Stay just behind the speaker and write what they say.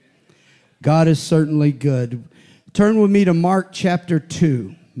God is certainly good. Turn with me to Mark chapter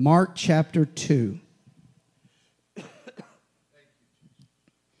 2. Mark chapter 2.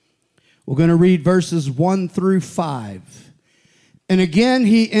 We're going to read verses 1 through 5. And again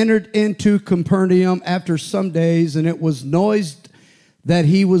he entered into Capernaum after some days, and it was noised that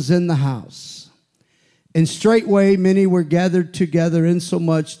he was in the house. And straightway many were gathered together,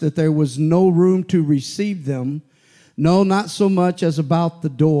 insomuch that there was no room to receive them, no, not so much as about the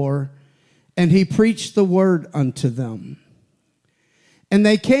door. And he preached the word unto them. And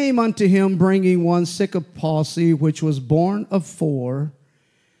they came unto him, bringing one sick of palsy, which was born of 4.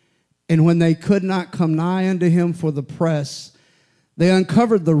 And when they could not come nigh unto him for the press, they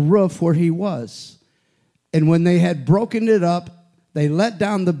uncovered the roof where he was. And when they had broken it up, they let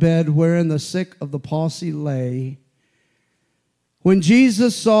down the bed wherein the sick of the palsy lay. When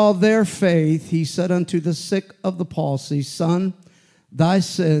Jesus saw their faith, he said unto the sick of the palsy, Son, thy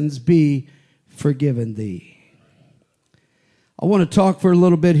sins be forgiven thee. I want to talk for a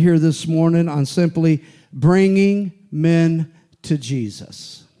little bit here this morning on simply bringing men to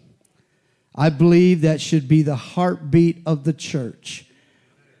Jesus. I believe that should be the heartbeat of the church.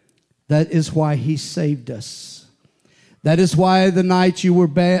 That is why he saved us. That is why the night you were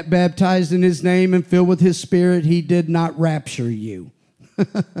baptized in his name and filled with his spirit, he did not rapture you.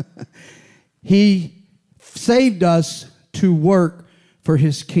 He saved us to work for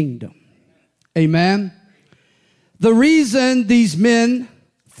his kingdom. Amen. The reason these men,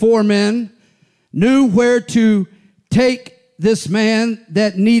 4 men, knew where to take this man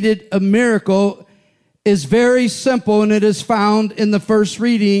that needed a miracle is very simple, and it is found in the first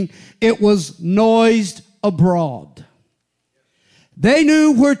reading. It was noised abroad. They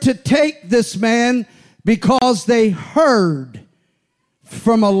knew where to take this man because they heard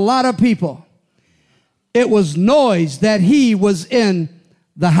from a lot of people. It was noise that he was in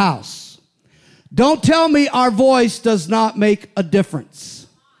the house. Don't tell me our voice does not make a difference.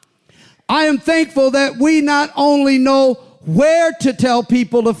 I am thankful that we not only know where to tell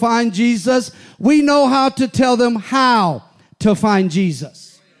people to find Jesus, we know how to tell them how to find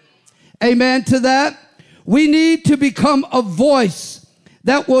Jesus. Amen to that. We need to become a voice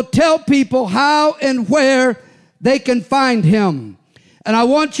that will tell people how and where they can find him. And I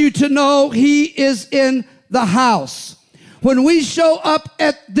want you to know he is in the house. When we show up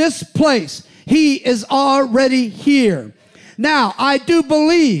at this place, he is already here. Now, I do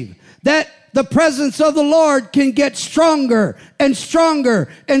believe that the presence of the Lord can get stronger and stronger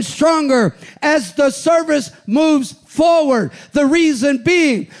and stronger as the service moves forward. The reason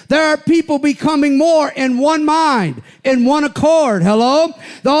being, there are people becoming more in one mind, in one accord. Hello?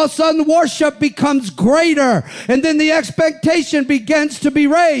 All of a sudden, worship becomes greater, and then the expectation begins to be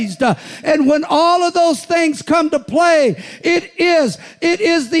raised. And when all of those things come to play, it is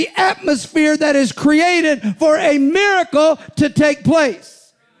the atmosphere that is created for a miracle to take place.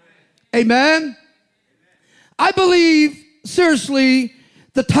 Amen. I believe, seriously,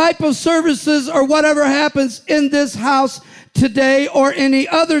 the type of services or whatever happens in this house today or any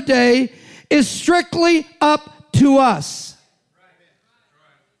other day is strictly up to us.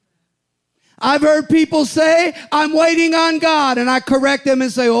 I've heard people say, I'm waiting on God, and I correct them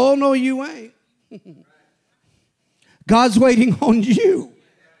and say, oh, no, you ain't. God's waiting on you.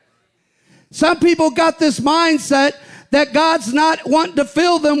 Some people got this mindset that God's not wanting to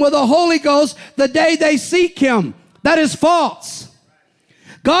fill them with the Holy Ghost the day they seek him. That is false.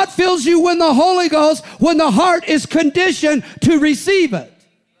 God fills you with the Holy Ghost when the heart is conditioned to receive it.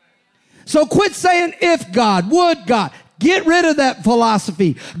 So quit saying, if God, would God. Get rid of that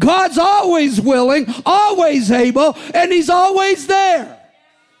philosophy. God's always willing, always able, and he's always there.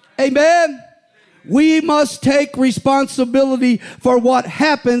 Amen. We must take responsibility for what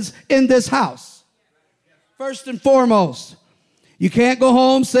happens in this house. First and foremost, you can't go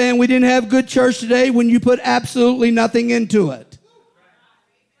home saying we didn't have good church today when you put absolutely nothing into it.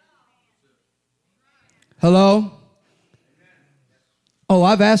 Hello? Oh,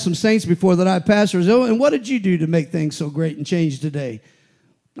 I've asked some saints before that I pastors, oh, and what did you do to make things so great and change today?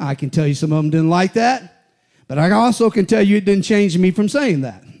 I can tell you some of them didn't like that, but I also can tell you it didn't change me from saying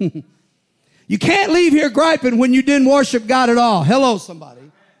that. You can't leave here griping when you didn't worship God at all. Hello, somebody.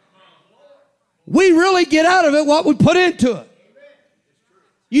 We really get out of it what we put into it.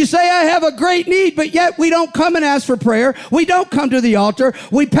 You say, I have a great need, but yet we don't come and ask for prayer. We don't come to the altar.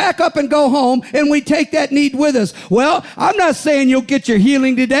 We pack up and go home, and we take that need with us. Well, I'm not saying you'll get your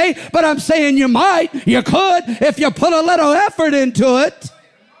healing today, but I'm saying you might. You could if you put a little effort into it.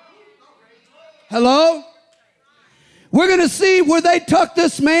 Hello? We're going to see where they took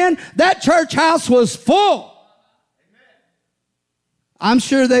this man. That church house was full. I'm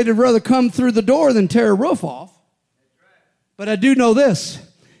sure they'd have rather come through the door than tear a roof off. But I do know this.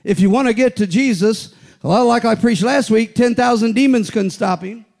 If you want to get to Jesus, well, like I preached last week, 10,000 demons couldn't stop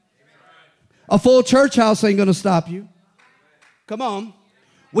him. A full church house ain't going to stop you. Come on.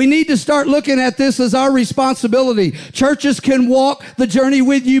 We need to start looking at this as our responsibility. Churches can walk the journey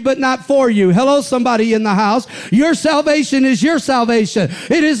with you, but not for you. Hello, somebody in the house. Your salvation is your salvation.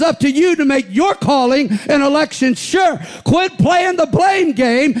 It is up to you to make your calling and election sure. Quit playing the blame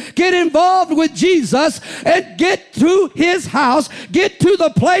game. Get involved with Jesus and get to his house. Get to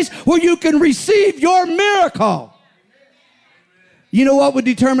the place where you can receive your miracle. You know what would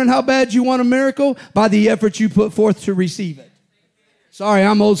determine how bad you want a miracle? By the effort you put forth to receive it. Sorry,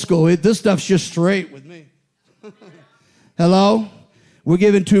 I'm old school. This stuff's just straight with me. Hello? We're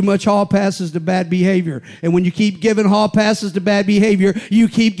giving too much hall passes to bad behavior. And when you keep giving hall passes to bad behavior, you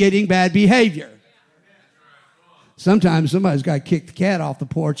keep getting bad behavior. Sometimes somebody's got to kick the cat off the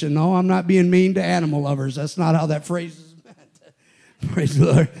porch. And no, I'm not being mean to animal lovers. That's not how that phrase is meant. Praise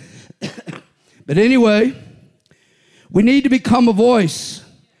the Lord. But anyway, we need to become a voice.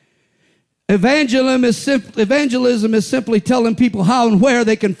 Evangelism is simply telling people how and where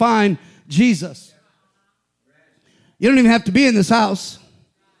they can find Jesus. You don't even have to be in this house.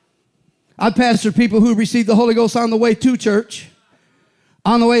 I've pastored people who received the Holy Ghost on the way to church,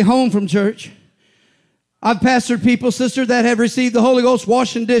 on the way home from church. I've pastored people, sister, that have received the Holy Ghost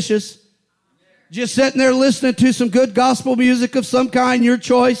washing dishes, just sitting there listening to some good gospel music of some kind, your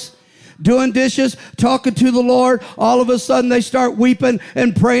choice. Doing dishes, talking to the Lord. All of a sudden they start weeping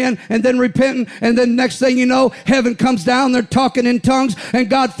and praying and then repenting. And then next thing you know, heaven comes down. They're talking in tongues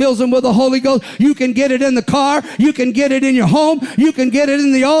and God fills them with the Holy Ghost. You can get it in the car. You can get it in your home. You can get it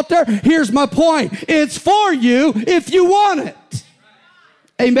in the altar. Here's my point. It's for you if you want it.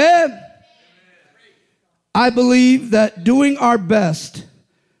 Amen. I believe that doing our best,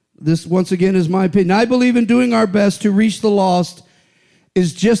 this once again is my opinion. I believe in doing our best to reach the lost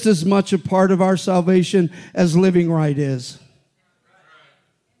is just as much a part of our salvation as living right is.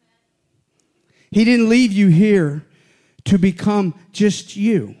 He didn't leave you here to become just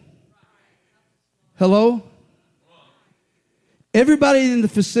you. Hello? Everybody in the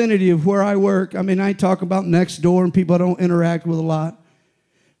vicinity of where I work, I mean, I talk about next door and people I don't interact with a lot.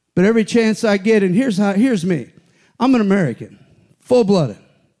 But every chance I get, and here's me. I'm an American, full-blooded,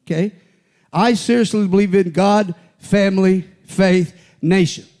 okay? I seriously believe in God, family, faith,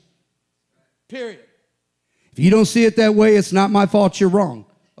 nation. Period. If you don't see it that way, it's not my fault. You're wrong.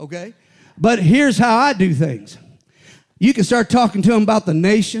 Okay? But here's how I do things. You can start talking to them about the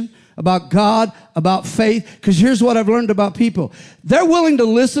nation, about God, about faith, because here's what I've learned about people. They're willing to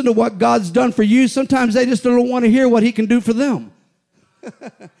listen to what God's done for you. Sometimes they just don't want to hear what he can do for them.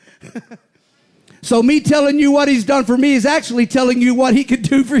 So me telling you what he's done for me is actually telling you what he can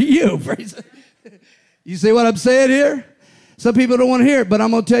do for you. You see what I'm saying here? Some people don't want to hear it, but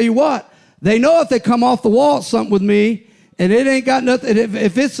I'm going to tell you what. They know if they come off the wall at something with me, and it ain't got nothing,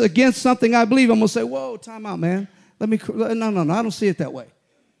 if it's against something I believe, I'm going to say, whoa, time out, man. No, I don't see it that way.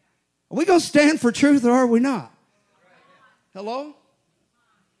 Are we going to stand for truth or are we not? Hello?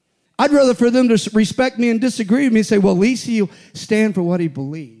 I'd rather for them to respect me and disagree with me and say, well, at least he'll stand for what he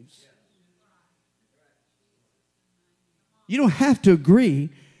believes. You don't have to agree,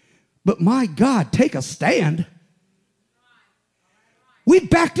 but my God, take a stand. We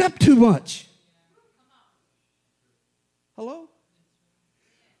backed up too much. Hello?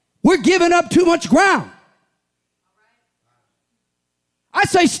 We're giving up too much ground. I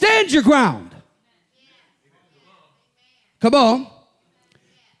say stand your ground. Come on.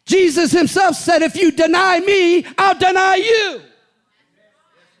 Jesus himself said, if you deny me, I'll deny you.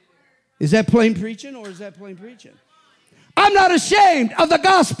 Is that plain preaching or is that plain preaching? I'm not ashamed of the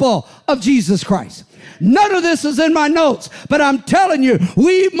gospel of Jesus Christ. None of this is in my notes, but I'm telling you,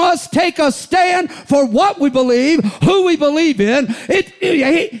 we must take a stand for what we believe, who we believe in.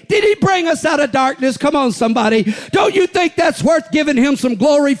 Did he bring us out of darkness? Come on, somebody. Don't you think that's worth giving him some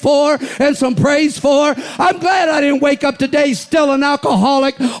glory for and some praise for? I'm glad I didn't wake up today still an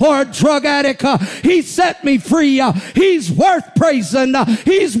alcoholic or a drug addict. He set me free. He's worth praising.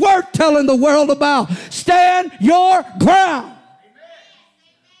 He's worth telling the world about. Stand your ground.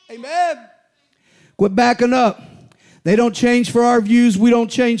 Amen. Quit backing up. They don't change for our views. We don't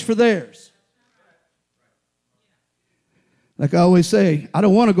change for theirs. Like I always say, I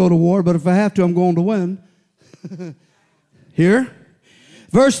don't want to go to war, but if I have to, I'm going to win. Here.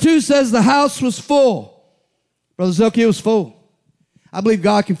 Verse 2 says the house was full. Brother Zelke, it was full. I believe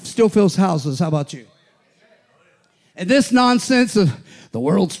God can still fill his houses. How about you? And this nonsense of the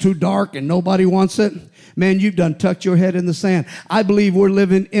world's too dark and nobody wants it, man, you've done tucked your head in the sand. I believe we're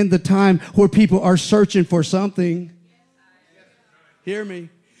living in the time where people are searching for something. Hear me.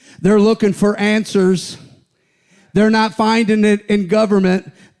 They're looking for answers. They're not finding it in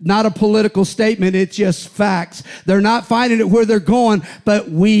government, not a political statement. It's just facts. They're not finding it where they're going, but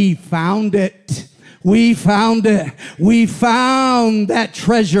we found it. We found it. We found that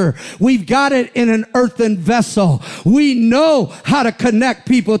treasure. We've got it in an earthen vessel. We know how to connect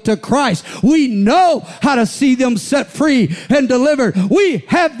people to Christ. We know how to see them set free and delivered. We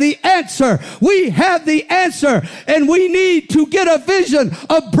have the answer. We have the answer. And we need to get a vision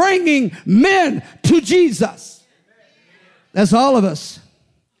of bringing men to Jesus. That's all of us.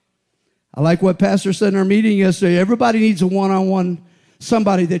 I like what Pastor said in our meeting yesterday. Everybody needs a one-on-one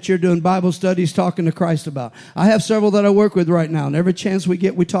somebody that you're doing Bible studies talking to Christ about. I have several that I work with right now, and every chance we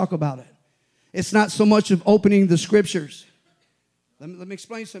get, we talk about it. It's not so much of opening the scriptures. Let me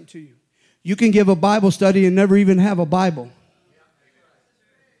explain something to you. You can give a Bible study and never even have a Bible.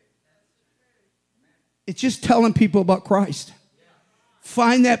 It's just telling people about Christ.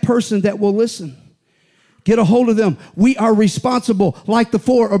 Find that person that will listen. Get a hold of them. We are responsible, like the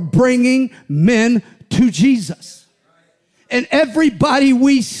four, of bringing men to Jesus. And everybody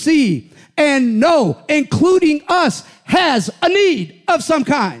we see and know, including us, has a need of some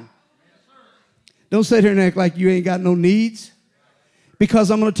kind. Don't sit here and act like you ain't got no needs.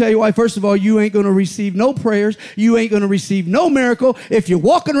 Because I'm going to tell you why. First of all, you ain't going to receive no prayers. You ain't going to receive no miracle if you're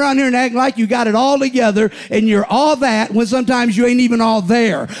walking around here and acting like you got it all together and you're all that when sometimes you ain't even all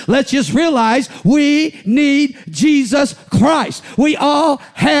there. Let's just realize we need Jesus Christ. We all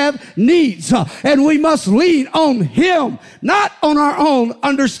have needs, and we must lean on Him, not on our own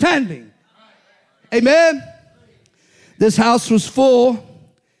understanding. Amen. This house was full,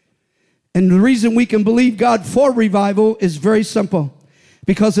 and the reason we can believe God for revival is very simple.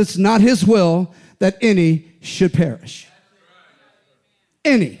 Because it's not His will that any should perish.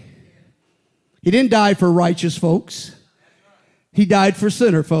 Any. He didn't die for righteous folks. He died for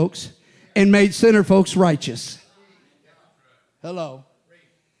sinner folks and made sinner folks righteous. Hello.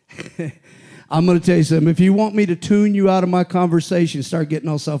 I'm going to tell you something. If you want me to tune you out of my conversation, start getting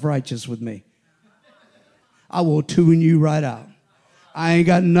all self-righteous with me. I will tune you right out. I ain't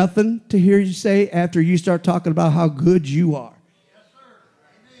got nothing to hear you say after you start talking about how good you are.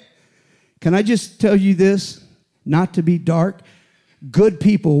 Can I just tell you this? Not to be dark. Good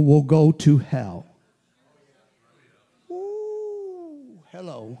people will go to hell. Ooh,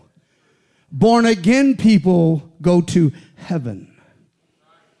 hello. Born again people go to heaven.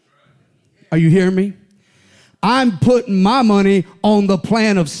 Are you hearing me? I'm putting my money on the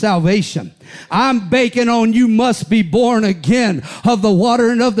plan of salvation. I'm banking on you must be born again of the water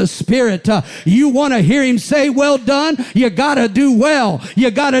and of the Spirit. You want to hear Him say, well done? You got to do well.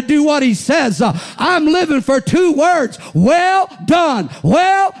 You got to do what He says. I'm living for two words. Well done.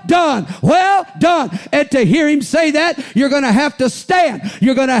 Well done. Well done. And to hear Him say that, you're going to have to stand.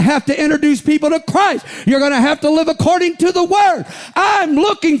 You're going to have to introduce people to Christ. You're going to have to live according to the Word. I'm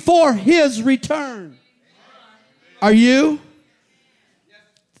looking for His return. Are you?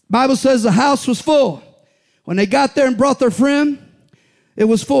 Bible says the house was full. When they got there and brought their friend, it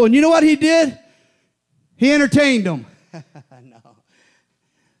was full. And you know what He did? He entertained them. No.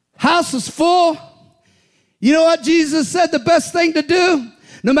 House is full. You know what Jesus said the best thing to do?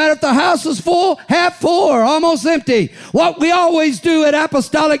 No matter if the house is full, half full, or almost empty. What we always do at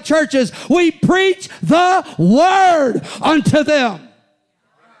apostolic churches, we preach the word unto them.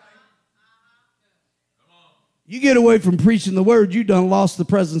 You get away from preaching the word, you done lost the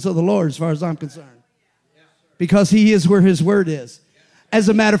presence of the Lord as far as I'm concerned. Because He is where His word is. As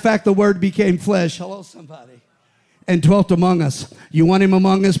a matter of fact, the word became flesh. Hello, somebody. And dwelt among us. You want Him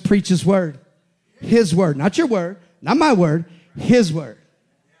among us? Preach His word. His word. Not your word. Not my word. His word.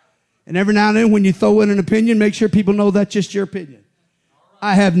 And every now and then when you throw in an opinion, make sure people know that's just your opinion.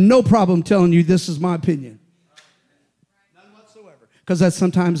 I have no problem telling you this is my opinion. None whatsoever. Because that's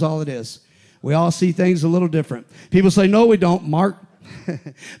sometimes all it is. We all see things a little different. People say, no, we don't.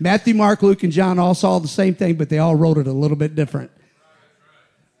 Matthew, Mark, Luke, and John all saw the same thing, but they all wrote it a little bit different.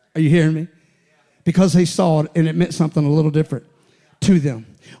 Are you hearing me? Because they saw it, and it meant something a little different to them.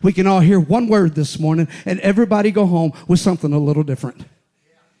 We can all hear one word this morning, and everybody go home with something a little different.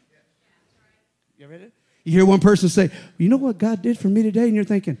 You ready? You hear one person say, you know what God did for me today? And you're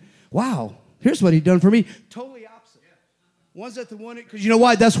thinking, wow, here's what He done for me. Totally opposite. One's at the one, because you know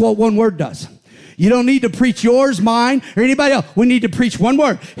why? That's what one word does. You don't need to preach yours, mine, or anybody else. We need to preach one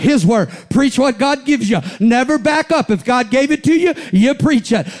word, His word. Preach what God gives you. Never back up. If God gave it to you, you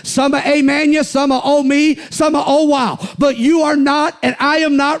preach it. Some are amen you, some are oh me, some are oh wow. But you are not, and I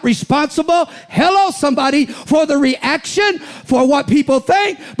am not responsible, hello somebody, for the reaction, for what people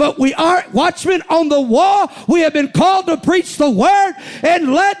think. But we are watchmen on the wall. We have been called to preach the word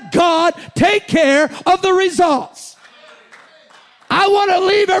and let God take care of the results. I want to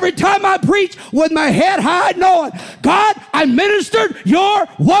leave every time I preach with my head high, knowing, God, I ministered your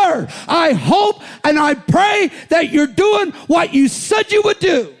word. I hope and I pray that you're doing what you said you would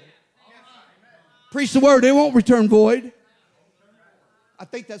do. Preach the word. It won't return void. I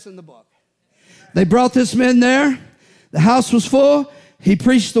think that's in the book. They brought this man there. The house was full. He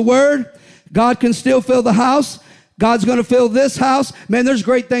preached the word. God can still fill the house. God's going to fill this house. Man, there's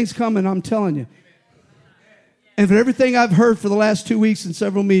great things coming, I'm telling you. And for everything I've heard for the last 2 weeks in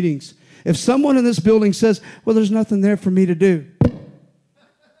several meetings, if someone in this building says, well, there's nothing there for me to do. Are you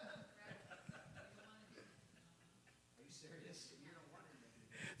serious?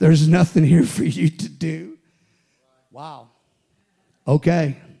 There's nothing here for you to do. Wow.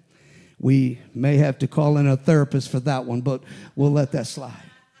 Okay. We may have to call in a therapist for that one, but we'll let that slide.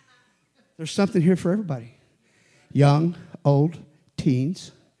 There's something here for everybody. Young, old,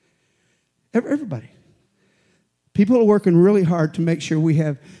 teens, everybody. People are working really hard to make sure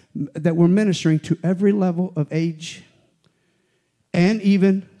that we're ministering to every level of age and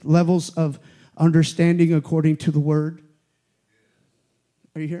even levels of understanding according to the word.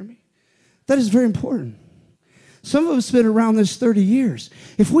 Are you hearing me? That is very important. Some of us have been around this 30 years.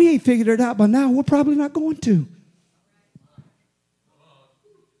 If we ain't figured it out by now, we're probably not going to.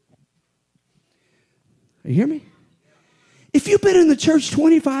 You hear me? If you've been in the church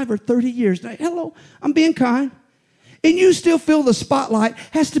 25 or 30 years, now, hello, I'm being kind. And you still feel the spotlight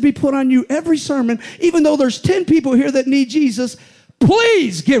has to be put on you every sermon, even though there's 10 people here that need Jesus.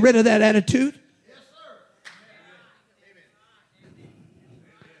 Please get rid of that attitude. Yes, sir.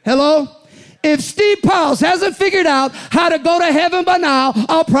 Hello? If Steve Pyles hasn't figured out how to go to heaven by now,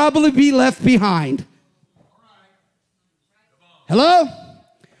 I'll probably be left behind. Hello?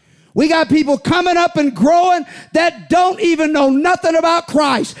 We got people coming up and growing that don't even know nothing about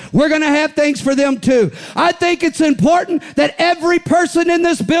Christ. We're going to have things for them too. I think it's important that every person in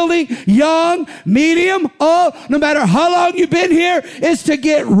this building, young, medium, old, no matter how long you've been here, is to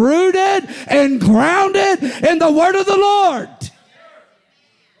get rooted and grounded in the word of the Lord.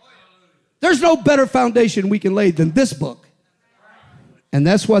 There's no better foundation we can lay than this book. And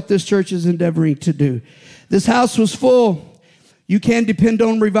that's what this church is endeavoring to do. This house was full. You can depend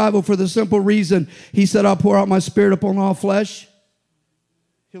on revival for the simple reason He said, I'll pour out my spirit upon all flesh.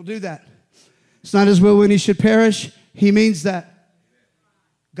 He'll do that. It's not His will when He should perish. He means that.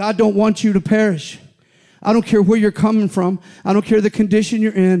 God don't want you to perish. I don't care where you're coming from. I don't care the condition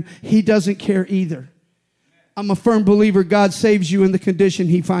you're in. He doesn't care either. I'm a firm believer God saves you in the condition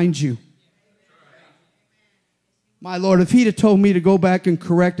He finds you. My Lord, if He'd have told me to go back and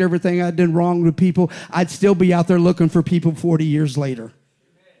correct everything I did wrong with people, I'd still be out there looking for people 40 years later.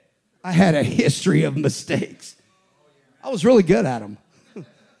 I had a history of mistakes. I was really good at them.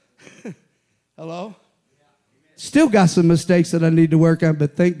 Hello? Still got some mistakes that I need to work on,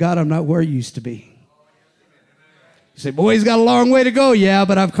 but thank God I'm not where I used to be. You say, boy, he's got a long way to go. Yeah,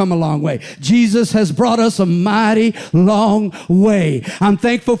 but I've come a long way. Jesus has brought us a mighty long way. I'm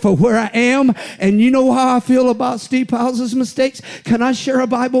thankful for where I am. And you know how I feel about Steve Pyles' mistakes? Can I share a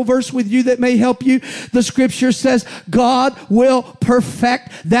Bible verse with you that may help you? The scripture says, God will perfect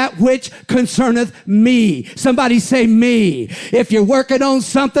that which concerneth me. Somebody say me. If you're working on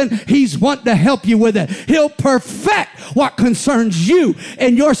something, He's wanting to help you with it. He'll perfect what concerns you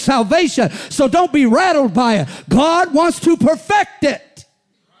and your salvation. So don't be rattled by it. God wants to perfect it.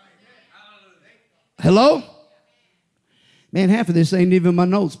 Hello? Man, half of this ain't even my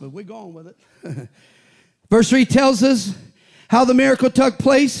notes, but we're going with it. Verse 3 tells us how the miracle took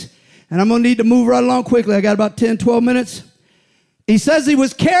place, and I'm going to need to move right along quickly. I got about 10, 12 minutes. He says He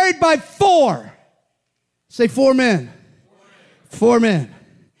was carried by 4. Say 4 men. 4 men.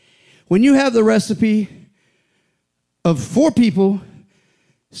 When you have the recipe of 4 people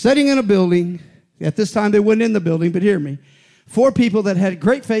sitting in a building, at this time they weren't in the building, but hear me, 4 people that had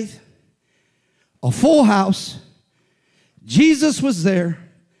great faith, a full house, Jesus was there,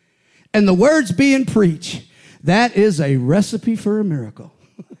 and the words being preached, that is a recipe for a miracle.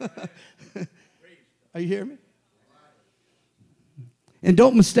 Are you hearing me? And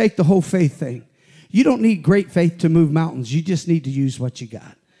don't mistake the whole faith thing. You don't need great faith to move mountains. You just need to use what you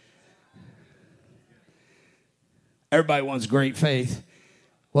got. Everybody wants great faith.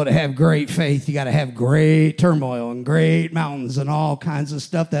 Well, to have great faith, you got to have great turmoil and great mountains and all kinds of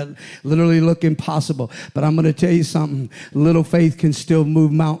stuff that literally look impossible. But I'm going to tell you something. Little faith can still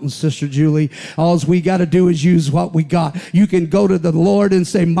move mountains, Sister Julie. All we got to do is use what we got. You can go to the Lord and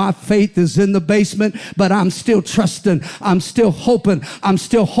say, my faith is in the basement, but I'm still trusting. I'm still hoping. I'm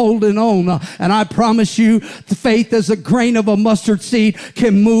still holding on. And I promise you, the faith as a grain of a mustard seed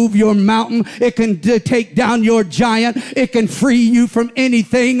can move your mountain. It can take down your giant. It can free you from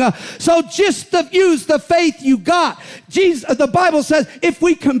anything. So just use the faith you got. Jesus, the Bible says, if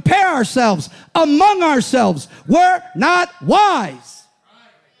we compare ourselves among ourselves, we're not wise.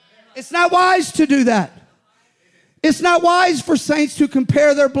 It's not wise to do that. It's not wise for saints to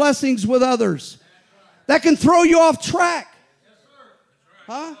compare their blessings with others. That can throw you off track.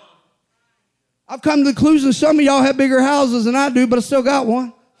 Huh? I've come to the conclusion some of y'all have bigger houses than I do, but I still got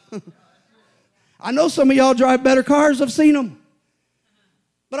one. I know some of y'all drive better cars. I've seen them.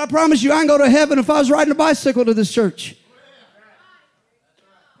 But I promise you, I can go to heaven if I was riding a bicycle to this church.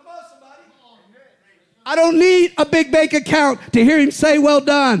 Come on, somebody. I don't need a big bank account to hear him say, well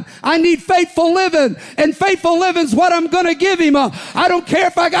done. I need faithful living, and faithful living is what I'm going to give him. I don't care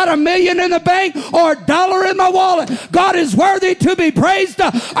if I got $1 million in the bank or $1 in my wallet. God is worthy to be praised.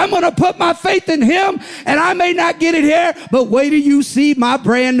 I'm going to put my faith in him, and I may not get it here, but wait till you see my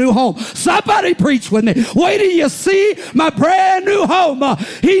brand new home. Somebody preach with me. Wait till you see my brand new home.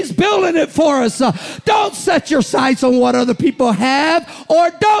 He's building it for us. Don't set your sights on what other people have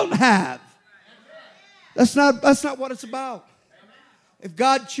or don't have. That's not what it's about. If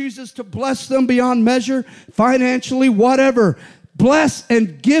God chooses to bless them beyond measure, financially, whatever, bless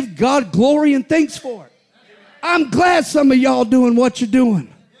and give God glory and thanks for it. I'm glad some of y'all doing what you're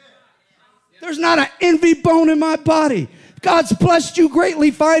doing. There's not an envy bone in my body. God's blessed you greatly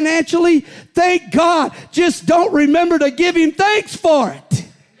financially. Thank God. Just don't remember to give him thanks for it.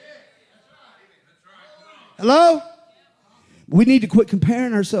 Hello? We need to quit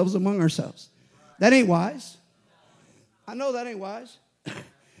comparing ourselves among ourselves. That ain't wise. I know that ain't wise.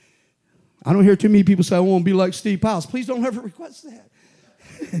 I don't hear too many people say, I want to be like Steve Pyles. Please don't ever request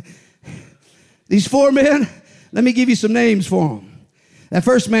that. These 4 men, let me give you some names for them. That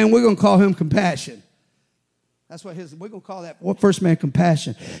first man, we're going to call him Compassion. That's what we're going to call that first man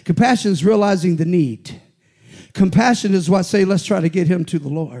Compassion. Compassion is realizing the need. Compassion is what say, let's try to get him to the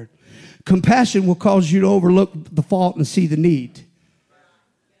Lord. Compassion will cause you to overlook the fault and see the need.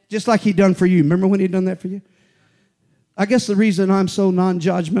 Just like he done for you. Remember when he done that for you? I guess the reason I'm so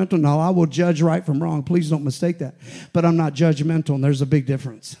non-judgmental, now I will judge right from wrong. Please don't mistake that. But I'm not judgmental, and there's a big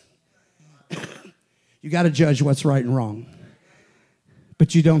difference. You got to judge what's right and wrong.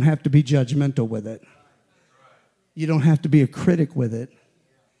 But you don't have to be judgmental with it. You don't have to be a critic with it.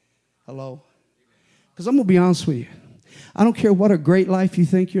 Hello? Because I'm going to be honest with you. I don't care what a great life you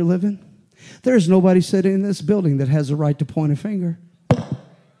think you're living. There's nobody sitting in this building that has a right to point a finger.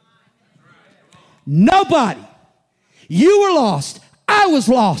 Nobody. You were lost. I was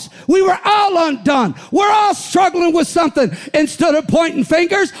lost. We were all undone. We're all struggling with something. Instead of pointing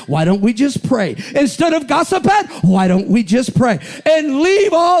fingers, why don't we just pray? Instead of gossiping, why don't we just pray? And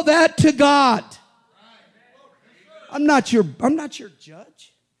leave all that to God. I'm not your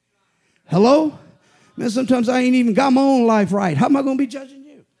judge. Hello? Man, sometimes I ain't even got my own life right. How am I going to be judging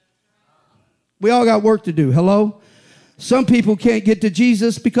you? We all got work to do. Hello? Some people can't get to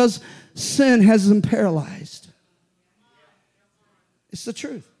Jesus because sin has them paralyzed. It's the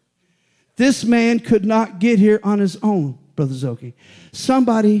truth. This man could not get here on his own, Brother Zoki.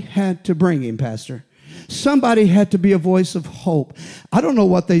 Somebody had to bring him, Pastor. Somebody had to be a voice of hope. I don't know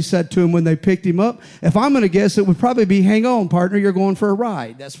what they said to him when they picked him up. If I'm going to guess, it would probably be, hang on, partner, you're going for a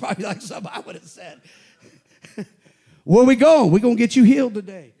ride. That's probably like something I would have said. Where we going? We're going to get you healed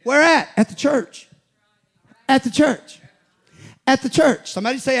today. Where at? At the church. At the church. At the church.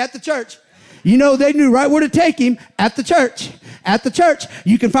 Somebody say at the church. You know, they knew right where to take him. At the church. At the church.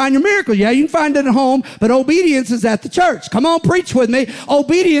 You can find your miracle. Yeah, you can find it at home, but obedience is at the church. Come on, preach with me.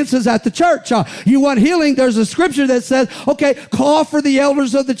 Obedience is at the church. You want healing? There's a scripture that says, okay, call for the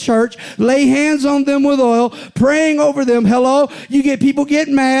elders of the church, lay hands on them with oil, praying over them. Hello? You get people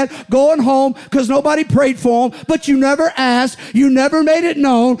getting mad, going home because nobody prayed for them, but you never asked. You never made it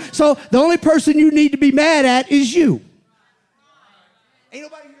known. So the only person you need to be mad at is you. Ain't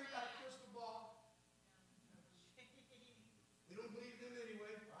nobody here got a crystal ball. We don't believe them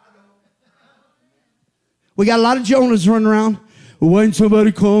anyway. I don't. We got a lot of Jonahs running around. Well, why didn't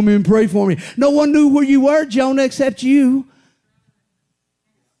somebody call me and pray for me? No one knew where you were, Jonah, except you.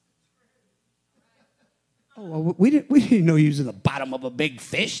 Oh, well, we didn't know you was in the bottom of a big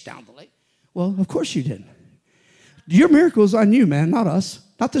fish down the lake. Well, of course you didn't. Your miracle is on you, man, not us,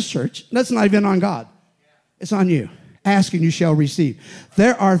 not this church. That's not even on God. It's on you. Ask and you shall receive.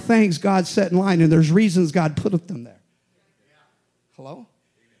 There are things God set in line, and there's reasons God put them there. Hello?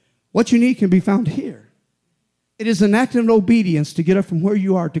 What you need can be found here. It is an act of obedience to get up from where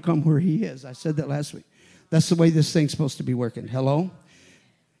you are to come where he is. I said that last week. That's the way this thing's supposed to be working. Hello?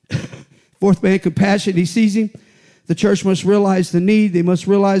 Fourth man, compassion. He sees him. The church must realize the need. They must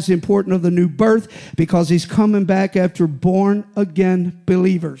realize the importance of the new birth because he's coming back after born-again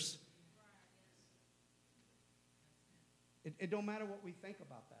believers. It don't matter what we think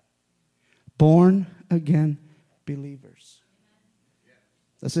about that. Born-again believers.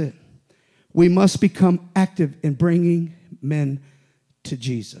 That's it. We must become active in bringing men to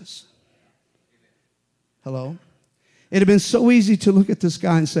Jesus. Hello? It'd have been so easy to look at this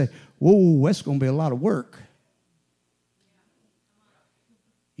guy and say, whoa, that's going to be a lot of work.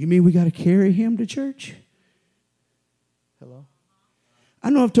 You mean we got to carry him to church? Hello? I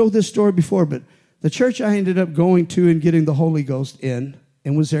know I've told this story before, but the church I ended up going to and getting the Holy Ghost in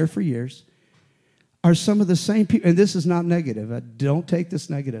and was there for years are some of the same people. And this is not negative. Don't take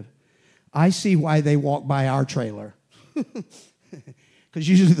this negative. I see why they walk by our trailer. Because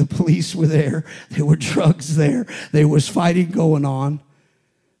usually the police were there. There were drugs there. There was fighting going on.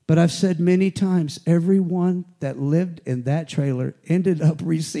 But I've said many times, everyone that lived in that trailer ended up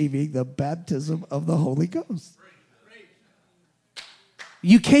receiving the baptism of the Holy Ghost.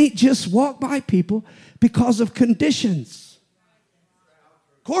 You can't just walk by people because of conditions.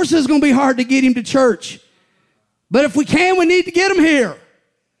 Of course, it's going to be hard to get him to church. But if we can, we need to get him here.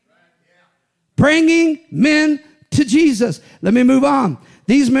 Bringing men to Jesus. Let me move on.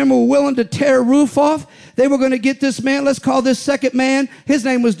 These men were willing to tear a roof off. They were going to get this man. Let's call this second man. His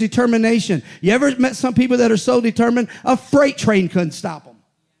name was determination. You ever met some people that are so determined, a freight train couldn't stop them?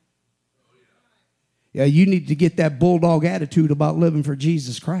 Yeah, you need to get that bulldog attitude about living for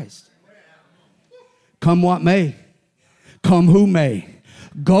Jesus Christ. Come what may. Come who may.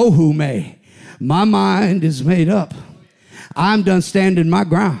 Go who may. My mind is made up. I'm done standing my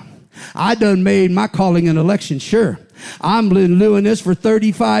ground. I done made my calling and election sure. I'm been doing this for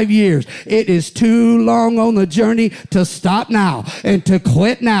 35 years. It is too long on the journey to stop now and to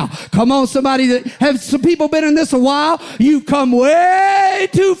quit now. Come on, somebody that have some people been in this a while. You've come way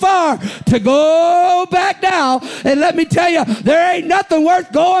too far to go back now. And let me tell you, there ain't nothing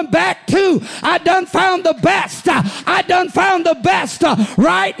worth going back to. I done found the best. I done found the best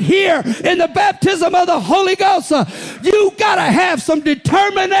right here in the baptism of the Holy Ghost. You got to have some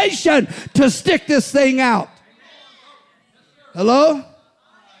determination to stick this thing out. Hello?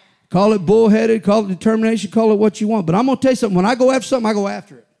 Call it bullheaded, call it determination, call it what you want. But I'm going to tell you something. When I go after something, I go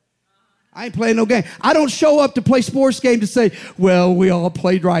after it. I ain't playing no game. I don't show up to play sports game to say, well, we all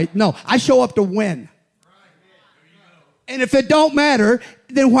played right. No, I show up to win. And if it don't matter,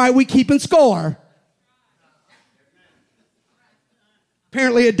 then why are we keeping score?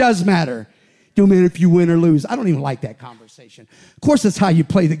 Apparently it does matter. Don't matter if you win or lose. I don't even like that conversation. Of course, that's how you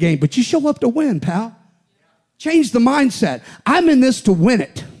play the game, but you show up to win, pal. Change the mindset. I'm in this to win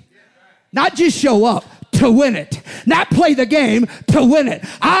it. Not just show up, to win it. Not play the game, to win it.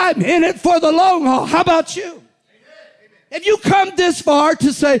 I'm in it for the long haul. How about you? If you come this far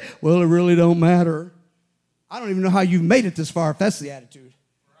to say, well, it really don't matter. I don't even know how you've made it this far if that's the attitude.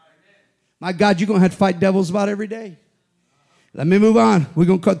 My God, you're going to have to fight devils about every day. Let me move on. We're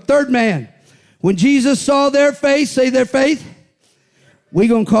going to call third man. When Jesus saw their faith, say their faith, we're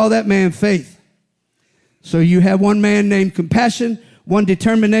going to call that man faith. So you have one man named compassion, one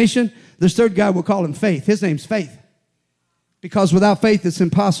determination. This third guy, we'll call him faith. His name's faith. Because without faith, it's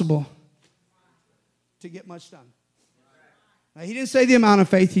impossible to get much done. Now, he didn't say the amount of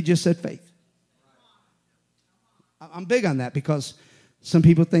faith. He just said faith. I'm big on that because some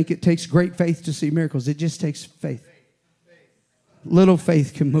people think it takes great faith to see miracles. It just takes faith. Little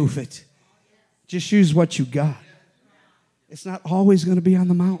faith can move it. Just use what you got. It's not always going to be on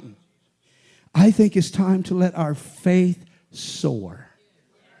the mountain. I think it's time to let our faith soar.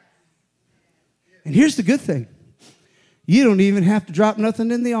 And here's the good thing. You don't even have to drop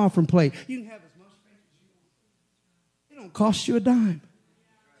nothing in the offering plate. You can have as much faith as you want. It don't cost you a dime.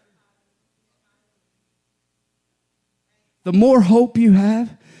 The more hope you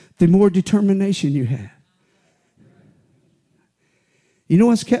have, the more determination you have. You know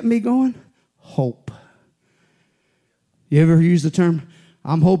what's kept me going? Hope. You ever use the term,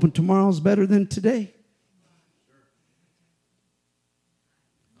 I'm hoping tomorrow's better than today?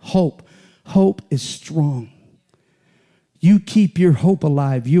 Hope. Hope is strong. You keep your hope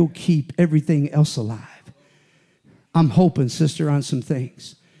alive, you'll keep everything else alive. I'm hoping, sister, on some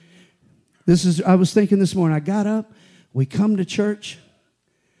things. I was thinking this morning, I got up We come to church,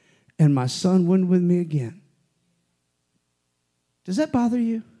 and my son went with me again. Does that bother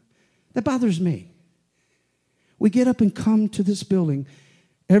you? That bothers me. We get up and come to this building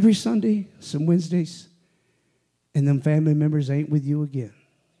every Sunday, some Wednesdays, and them family members ain't with you again.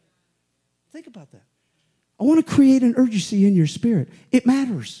 Think about that. I want to create an urgency in your spirit. It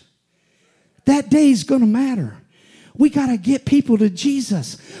matters. That day is going to matter. We got to get people to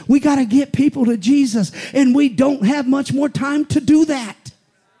Jesus. We got to get people to Jesus. And we don't have much more time to do that.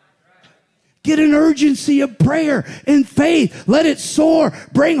 Get an urgency of prayer and faith. Let it soar.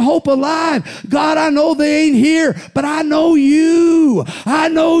 Bring hope alive. God, I know they ain't here, but I know you. I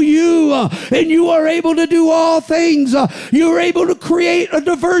know you. And you are able to do all things. You're able to create a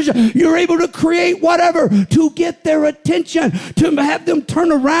diversion. You're able to create whatever to get their attention, to have them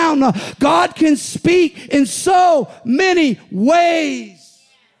turn around. God can speak in so many ways.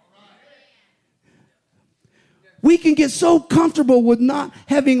 We can get so comfortable with not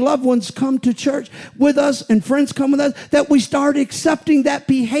having loved ones come to church with us and friends come with us that we start accepting that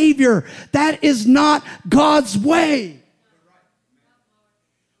behavior. That is not God's way.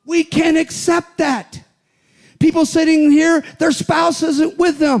 We can't accept that. People sitting here, their spouse isn't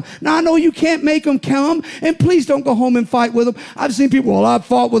with them. Now, I know you can't make them come, and please don't go home and fight with them. I've seen people, well, I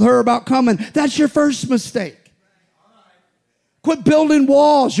fought with her about coming. That's your first mistake. Quit building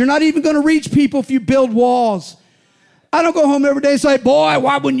walls. You're not even going to reach people if you build walls. I don't go home every day and say, boy,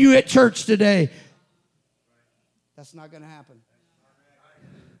 why wouldn't you at church today? That's not going to happen.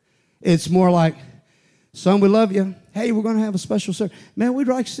 It's more like, son, we love you. Hey, we're going to have a special service. Man, we'd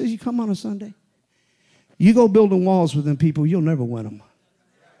like to see you come on a Sunday. You go building walls with them people, you'll never win them.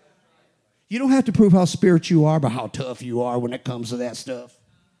 You don't have to prove how spiritual you are, but how tough you are when it comes to that stuff.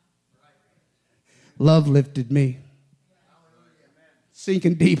 Love lifted me.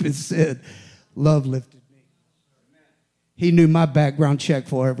 Sinking deep and said, love lifted me. He knew my background check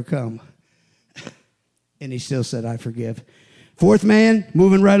before I ever come. And he still said, I forgive. Fourth man,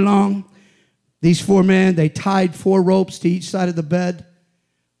 moving right along. These four men, they tied 4 ropes to each side of the bed.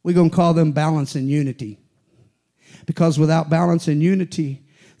 We're going to call them balance and unity. Because without balance and unity,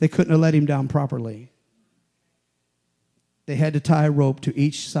 they couldn't have let him down properly. They had to tie a rope to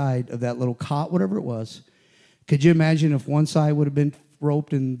each side of that little cot, whatever it was. Could you imagine if one side would have been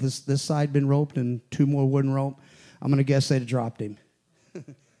roped and this side been roped and 2 more wouldn't rope? I'm going to guess they'd have dropped him.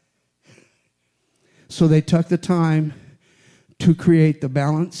 So they took the time to create the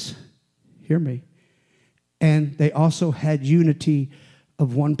balance. Hear me. And they also had unity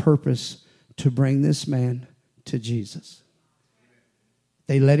of one purpose, to bring this man to Jesus.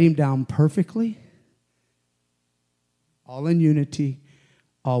 They let him down perfectly, all in unity,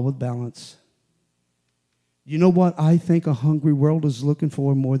 all with balance. You know what I think a hungry world is looking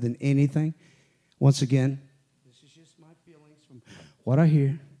for more than anything? Once again, this is just my feelings from what I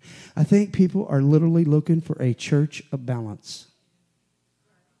hear. I think people are literally looking for a church of balance.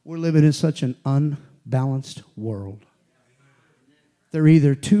 We're living in such an unbalanced world. They're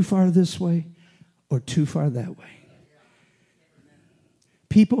either too far this way or too far that way.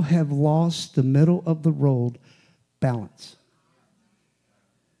 People have lost the middle of the road balance.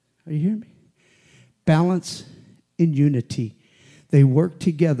 Are you hearing me? Balance and unity. They work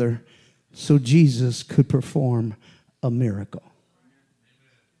together so Jesus could perform a miracle.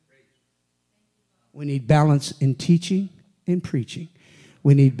 We need balance in teaching and preaching.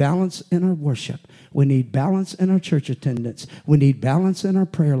 We need balance in our worship. We need balance in our church attendance. We need balance in our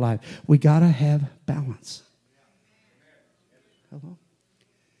prayer life. We got to have balance. Hello?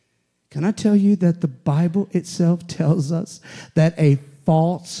 Can I tell you that the Bible itself tells us that a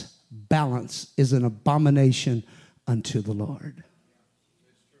false balance is an abomination unto the Lord?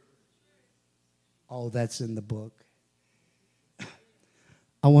 Oh, that's in the book.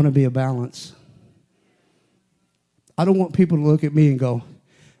 I want to be a balance. I don't want people to look at me and go,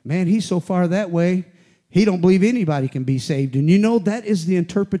 man, he's so far that way, he don't believe anybody can be saved. And you know that is the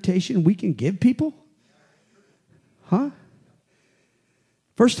interpretation we can give people? Huh?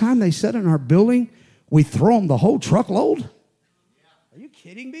 First time they said in our building, we throw them the whole truckload? Are you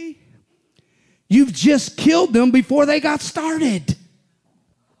kidding me? You've just killed them before they got started.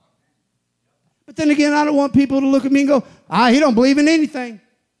 But then again, I don't want people to look at me and go, he don't believe in anything.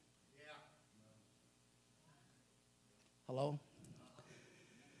 Hello?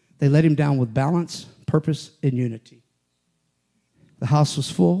 They let him down with balance, purpose, and unity. The house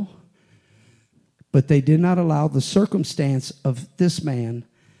was full, but they did not allow the circumstance of this man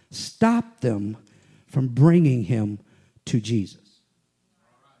stop them from bringing him to Jesus.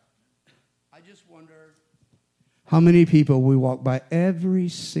 I just wonder how many people we walk by every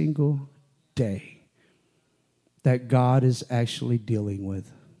single day that God is actually dealing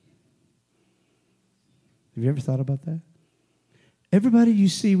with. Have you ever thought about that? Everybody you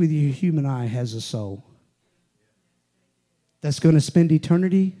see with your human eye has a soul that's going to spend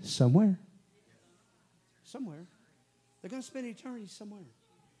eternity somewhere. Somewhere. They're going to spend eternity somewhere.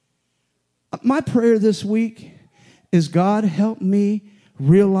 My prayer this week is, God, help me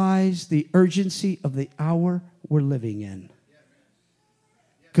realize the urgency of the hour we're living in.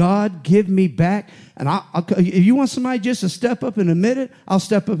 God, give me back. And if you want somebody just to step up and admit it, I'll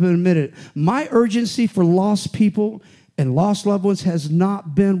step up and admit it. My urgency for lost people and lost loved ones has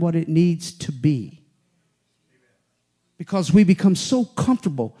not been what it needs to be. Because we become so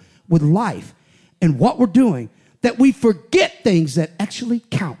comfortable with life and what we're doing that we forget things that actually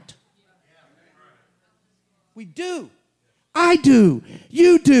count. We do. I do.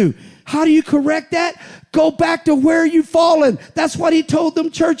 You do. How do you correct that? Go back to where you've fallen. That's what he told them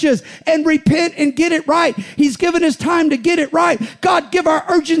churches. And repent and get it right. He's given us time to get it right. God, give our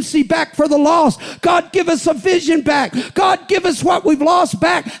urgency back for the lost. God, give us a vision back. God, give us what we've lost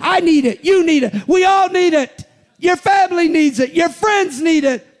back. I need it. You need it. We all need it. Your family needs it. Your friends need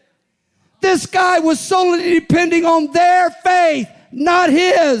it. This guy was solely depending on their faith, not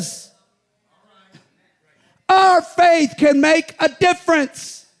his. Our faith can make a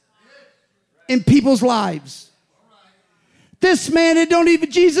difference in people's lives. This man,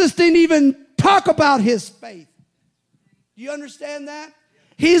 Jesus didn't even talk about his faith. Do you understand that?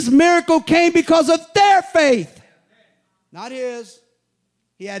 His miracle came because of their faith, not his.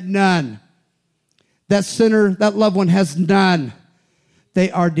 He had none. That sinner, that loved one has none.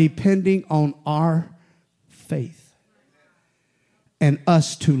 They are depending on our faith and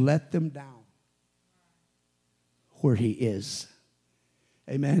us to let them down where he is.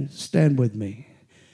 Amen. Stand with me.